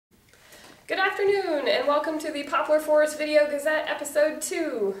Good afternoon and welcome to the Poplar Forest Video Gazette Episode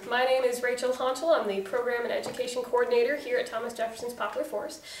 2. My name is Rachel Honchul. I'm the Program and Education Coordinator here at Thomas Jefferson's Poplar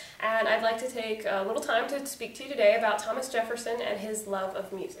Forest, and I'd like to take a little time to speak to you today about Thomas Jefferson and his love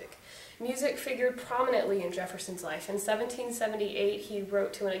of music. Music figured prominently in Jefferson's life. In 1778, he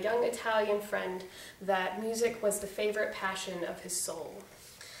wrote to a young Italian friend that music was the favorite passion of his soul.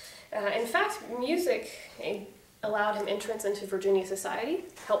 In fact, music allowed him entrance into Virginia society,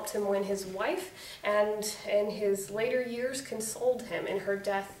 helped him win his wife, and in his later years consoled him in her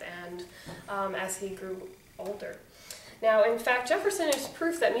death and as he grew older. Now, in fact, Jefferson is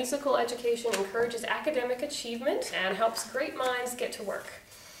proof that musical education encourages academic achievement and helps great minds get to work.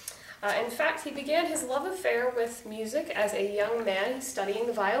 In fact, he began his love affair with music as a young man, studying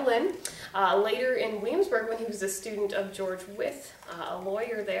the violin. Later in Williamsburg, when he was a student of George Wythe, a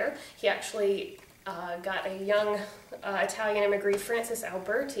lawyer there, he actually got a young Italian immigrant, Francis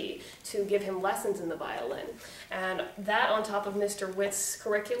Alberti, to give him lessons in the violin. And that on top of Mr. Wythe's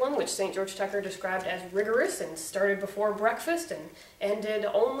curriculum, which St. George Tucker described as rigorous and started before breakfast and ended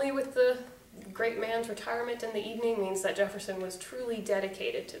only with the great man's retirement in the evening, means that Jefferson was truly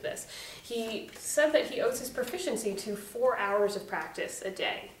dedicated to this. He said that he owes his proficiency to 4 hours of practice a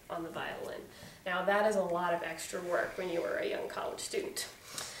day on the violin. Now that is a lot of extra work when you were a young college student.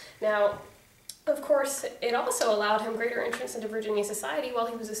 Now, of course, it also allowed him greater entrance into Virginia society. While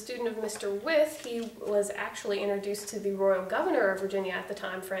he was a student of Mr. Wythe, he was actually introduced to the royal governor of Virginia at the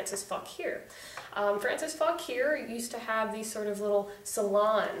time, Francis Fauquier. Francis Fauquier used to have these sort of little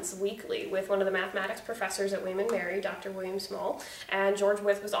salons weekly with one of the mathematics professors at William & Mary, Dr. William Small, and George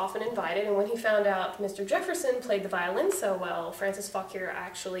Wythe was often invited, and when he found out Mr. Jefferson played the violin so well, Francis Fauquier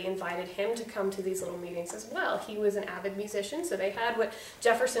actually invited him to come to these little meetings as well. He was an avid musician, so they had what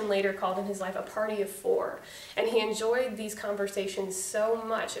Jefferson later called in his life a party of four, and he enjoyed these conversations so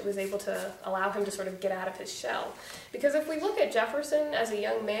much it was able to allow him to sort of get out of his shell. Because if we look at Jefferson as a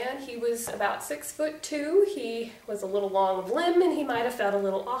young man, he was about 6'2", he was a little long of limb, and he might have felt a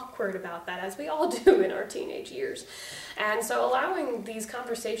little awkward about that, as we all do in our teenage years. And so allowing these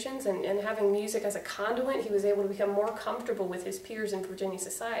conversations and having music as a conduit, he was able to become more comfortable with his peers in Virginia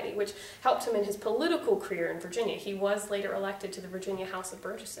society, which helped him in his political career in Virginia. He was later elected to the Virginia House of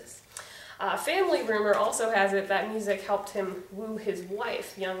Burgesses. Family rumor also has it that music helped him woo his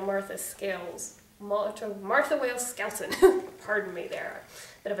wife, young Martha Wales Skelton. Pardon me there,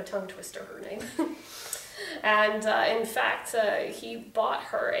 bit of a tongue twister, her name. And in fact, he bought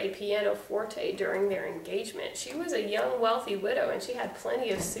her a pianoforte during their engagement. She was a young, wealthy widow, and she had plenty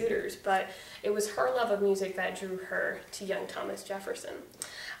of suitors, but it was her love of music that drew her to young Thomas Jefferson.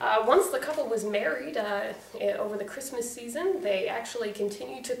 Once the couple was married, over the Christmas season, they actually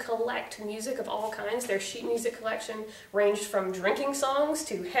continued to collect music of all kinds. Their sheet music collection ranged from drinking songs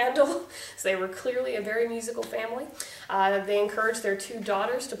to Handel, so they were clearly a very musical family. They encouraged their 2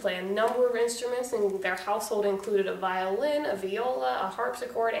 daughters to play a number of instruments, and their household included a violin, a viola, a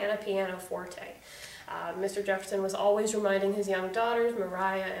harpsichord, and a pianoforte. Mr. Jefferson was always reminding his young daughters,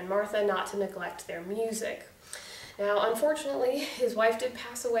 Mariah and Martha, not to neglect their music. Now, unfortunately, his wife did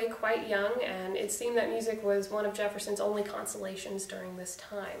pass away quite young, and it seemed that music was one of Jefferson's only consolations during this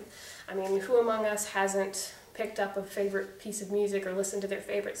time. I mean, who among us hasn't picked up a favorite piece of music or listened to their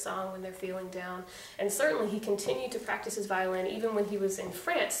favorite song when they're feeling down? And certainly he continued to practice his violin even when he was in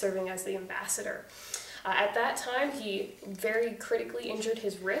France serving as the ambassador. At that time, he very critically injured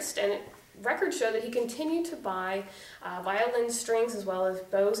his wrist, and records show that he continued to buy violin strings as well as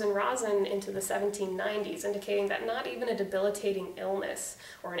bows and rosin into the 1790s, indicating that not even a debilitating illness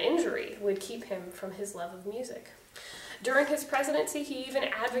or an injury would keep him from his love of music. During his presidency, he even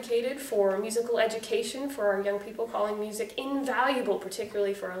advocated for musical education for our young people, calling music invaluable,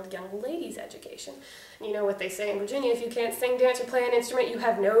 particularly for a young lady's education. You know what they say in Virginia, if you can't sing, dance, or play an instrument, you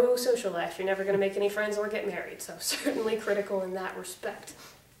have no social life. You're never going to make any friends or get married, so certainly critical in that respect.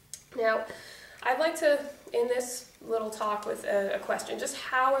 Now, I'd like to end this little talk with a question. Just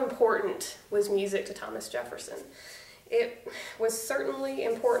how important was music to Thomas Jefferson? It was certainly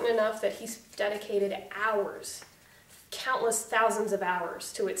important enough that he dedicated hours, countless thousands of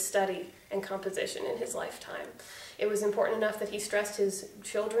hours, to its study and composition in his lifetime. It was important enough that he stressed his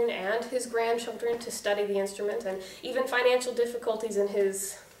children and his grandchildren to study the instrument, and even financial difficulties in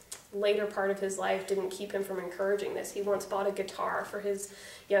his later part of his life didn't keep him from encouraging this. He once bought a guitar for his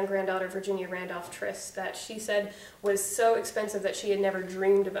young granddaughter, Virginia Randolph Tris, that she said was so expensive that she had never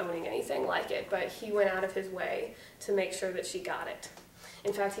dreamed of owning anything like it, but he went out of his way to make sure that she got it.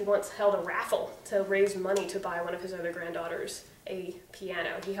 In fact, he once held a raffle to raise money to buy one of his other granddaughters a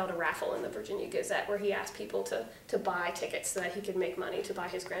piano. He held a raffle in the Virginia Gazette where he asked people to buy tickets so that he could make money to buy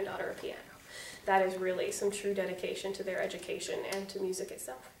his granddaughter a piano. that is really some true dedication to their education and to music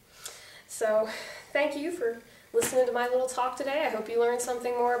itself. So thank you for listening to my little talk today. I hope you learned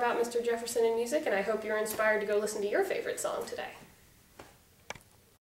something more about Mr. Jefferson and music, and I hope you're inspired to go listen to your favorite song today.